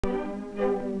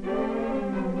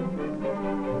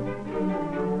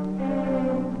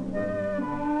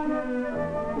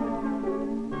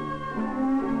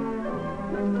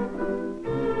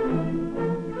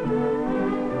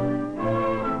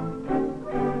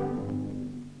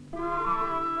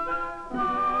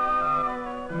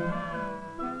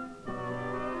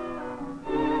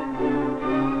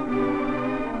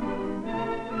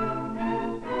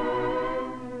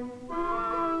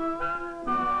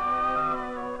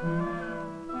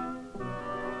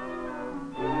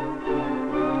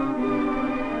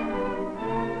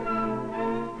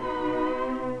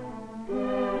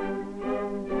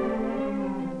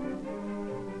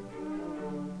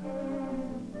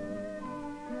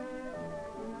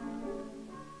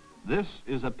This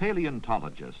is a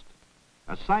paleontologist,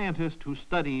 a scientist who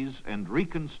studies and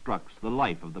reconstructs the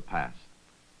life of the past.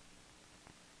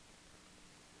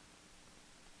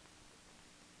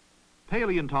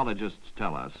 Paleontologists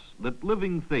tell us that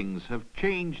living things have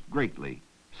changed greatly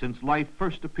since life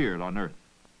first appeared on Earth.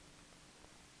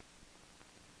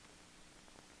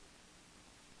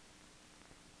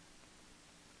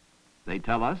 They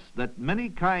tell us that many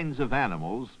kinds of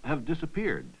animals have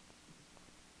disappeared.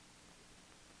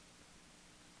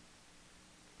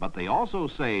 But they also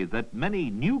say that many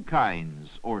new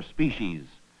kinds or species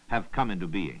have come into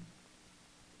being.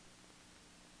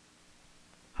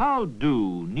 How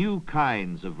do new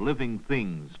kinds of living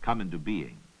things come into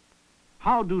being?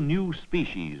 How do new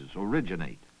species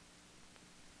originate?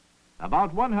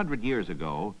 About 100 years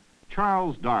ago,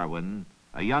 Charles Darwin,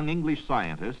 a young English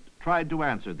scientist, tried to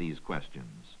answer these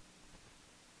questions.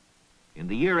 In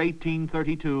the year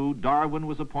 1832, Darwin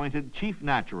was appointed chief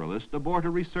naturalist aboard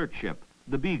a research ship,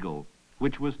 the Beagle,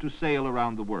 which was to sail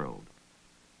around the world.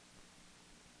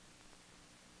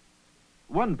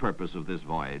 One purpose of this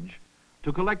voyage,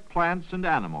 to collect plants and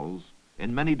animals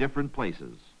in many different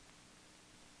places.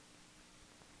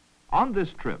 On this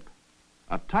trip,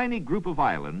 a tiny group of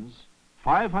islands,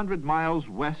 500 miles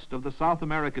west of the South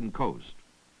American coast,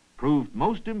 proved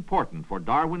most important for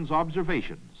Darwin's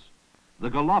observations, the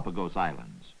Galapagos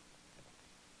Islands.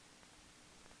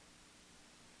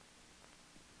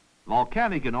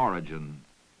 Volcanic in origin,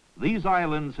 these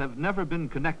islands have never been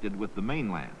connected with the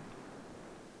mainland.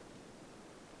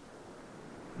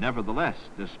 Nevertheless,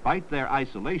 despite their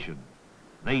isolation,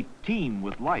 they teem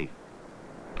with life.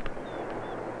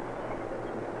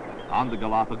 On the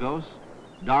Galapagos,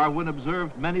 Darwin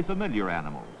observed many familiar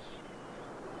animals.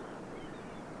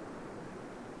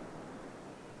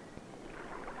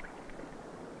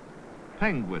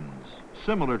 Penguins,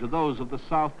 similar to those of the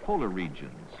South Polar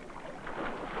regions.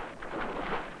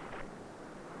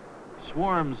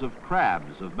 Swarms of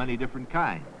crabs of many different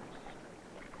kinds.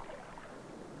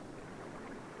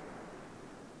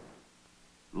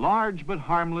 Large but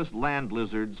harmless land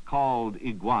lizards called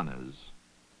iguanas.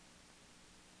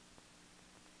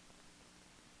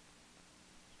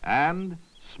 And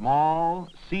small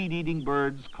seed-eating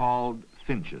birds called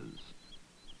finches.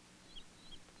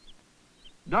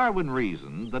 Darwin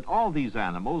reasoned that all these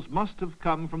animals must have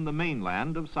come from the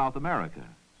mainland of South America.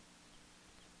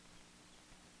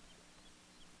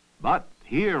 But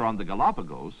here on the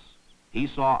Galapagos, he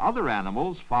saw other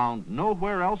animals found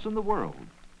nowhere else in the world.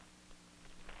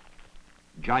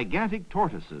 Gigantic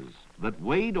tortoises that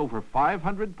weighed over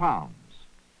 500 pounds.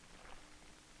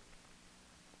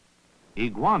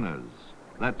 Iguanas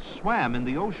that swam in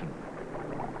the ocean.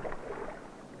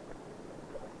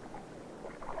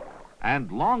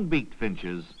 And long-beaked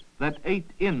finches that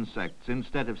ate insects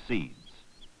instead of seeds.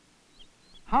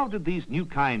 How did these new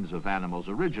kinds of animals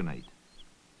originate?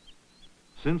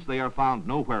 Since they are found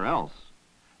nowhere else,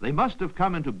 they must have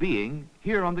come into being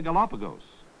here on the Galapagos.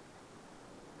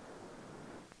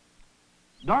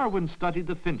 Darwin studied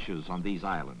the finches on these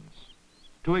islands.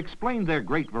 To explain their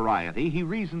great variety, he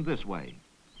reasoned this way.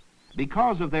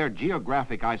 Because of their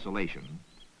geographic isolation,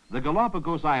 the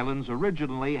Galapagos Islands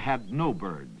originally had no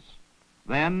birds.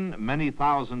 Then, many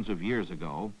thousands of years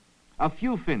ago, a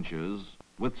few finches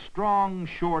with strong,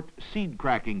 short,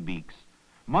 seed-cracking beaks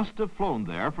must have flown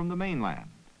there from the mainland.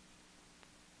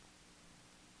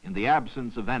 In the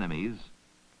absence of enemies,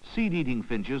 seed-eating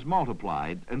finches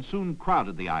multiplied and soon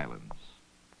crowded the islands.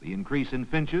 The increase in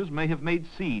finches may have made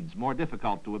seeds more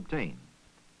difficult to obtain.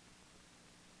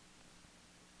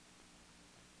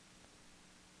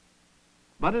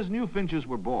 But as new finches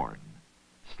were born,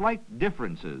 slight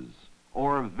differences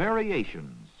or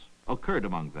variations occurred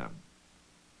among them.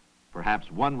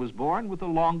 Perhaps one was born with a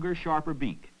longer, sharper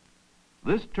beak.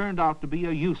 This turned out to be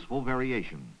a useful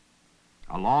variation.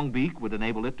 A long beak would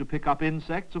enable it to pick up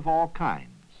insects of all kinds.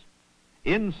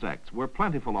 Insects were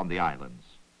plentiful on the islands,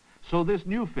 so this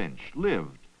new finch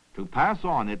lived to pass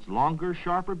on its longer,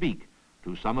 sharper beak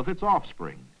to some of its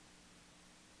offspring,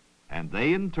 and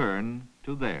they in turn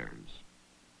to theirs.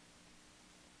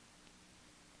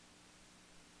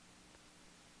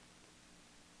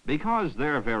 Because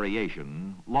their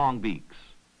variation, long beaks,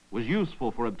 was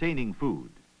useful for obtaining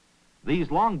food,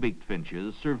 these long-beaked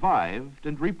finches survived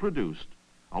and reproduced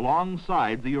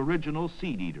alongside the original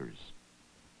seed-eaters.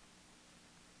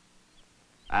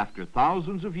 After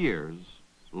thousands of years,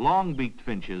 long-beaked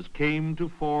finches came to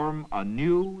form a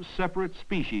new, separate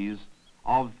species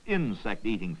of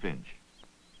insect-eating finch.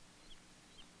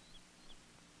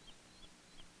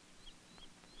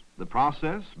 The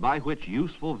process by which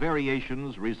useful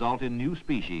variations result in new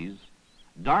species,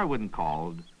 Darwin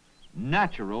called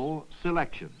natural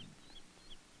selection.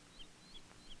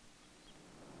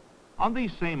 On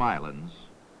these same islands,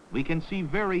 we can see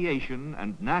variation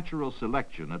and natural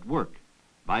selection at work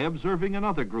by observing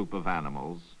another group of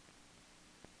animals,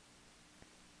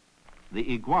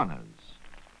 the iguanas.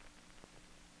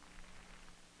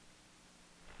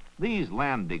 These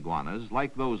land iguanas,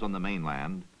 like those on the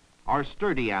mainland, are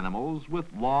sturdy animals with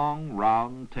long,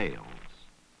 round tails.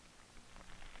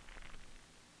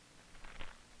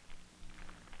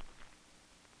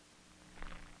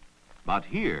 But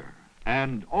here,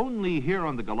 and only here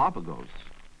on the Galapagos,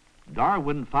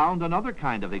 Darwin found another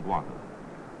kind of iguana,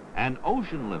 an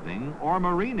ocean-living or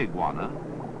marine iguana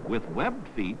with webbed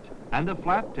feet and a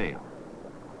flat tail.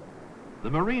 The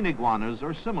marine iguanas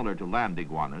are similar to land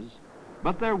iguanas,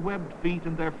 but their webbed feet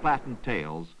and their flattened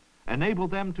tails enable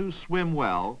them to swim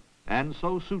well and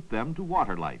so suit them to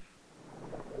water life.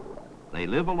 They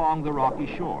live along the rocky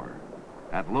shore.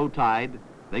 At low tide,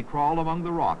 they crawl among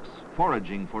the rocks,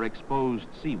 foraging for exposed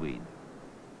seaweed.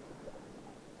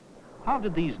 How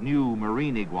did these new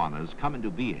marine iguanas come into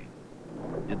being?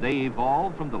 Did they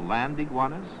evolve from the land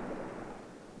iguanas?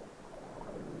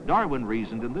 Darwin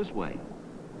reasoned in this way.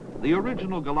 The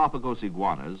original Galapagos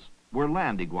iguanas were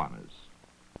land iguanas.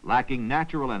 Lacking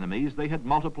natural enemies, they had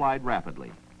multiplied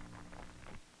rapidly.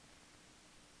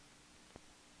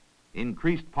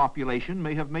 Increased population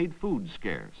may have made food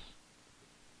scarce.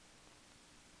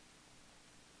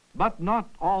 But not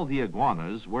all the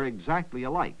iguanas were exactly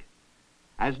alike.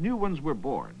 As new ones were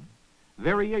born,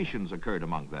 variations occurred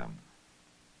among them.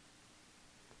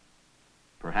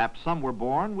 Perhaps some were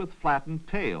born with flattened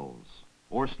tails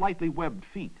or slightly webbed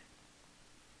feet.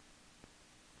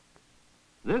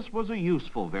 This was a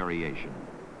useful variation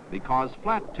because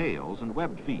flat tails and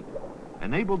webbed feet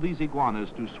enabled these iguanas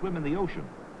to swim in the ocean,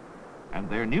 and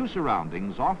their new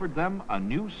surroundings offered them a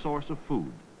new source of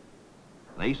food.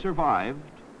 They survived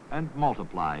and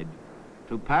multiplied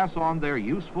to pass on their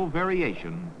useful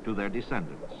variation to their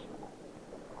descendants.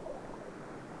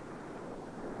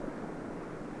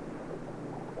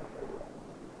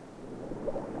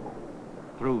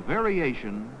 Through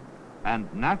variation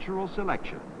and natural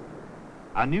selection,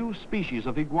 a new species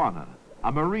of iguana,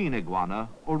 a marine iguana,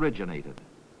 originated.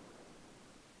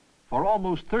 For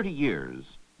almost 30 years,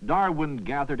 Darwin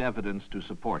gathered evidence to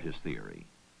support his theory.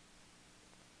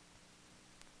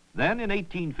 Then in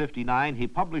 1859, he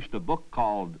published a book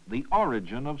called The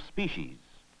Origin of Species,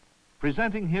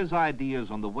 presenting his ideas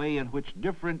on the way in which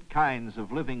different kinds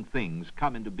of living things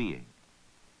come into being.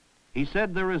 He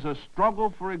said there is a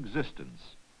struggle for existence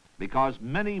because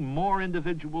many more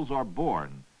individuals are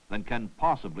born than can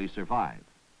possibly survive.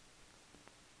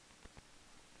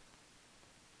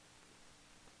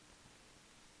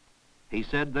 He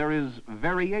said there is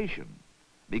variation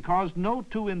because no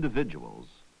two individuals,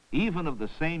 even of the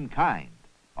same kind,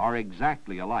 are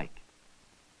exactly alike.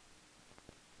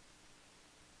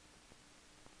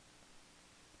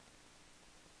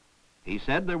 He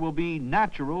said there will be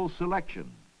natural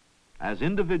selection as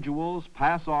individuals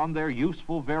pass on their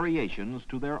useful variations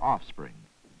to their offspring.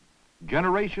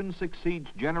 Generation succeeds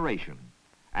generation,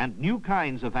 and new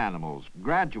kinds of animals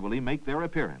gradually make their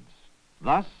appearance.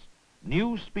 Thus,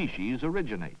 new species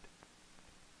originate.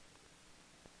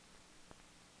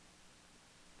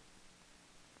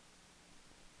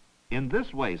 In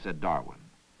this way, said Darwin,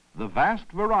 the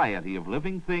vast variety of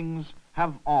living things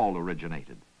have all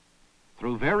originated.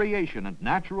 Through variation and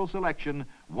natural selection,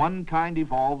 one kind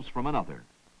evolves from another.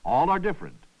 All are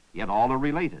different, yet all are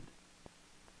related.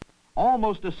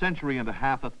 Almost a century and a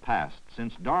half hath passed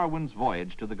since Darwin's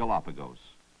voyage to the Galapagos.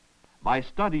 By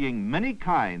studying many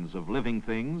kinds of living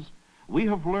things, we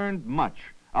have learned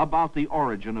much about the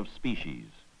origin of species.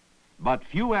 But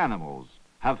few animals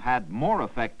have had more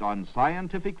effect on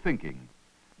scientific thinking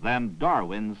than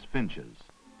Darwin's finches.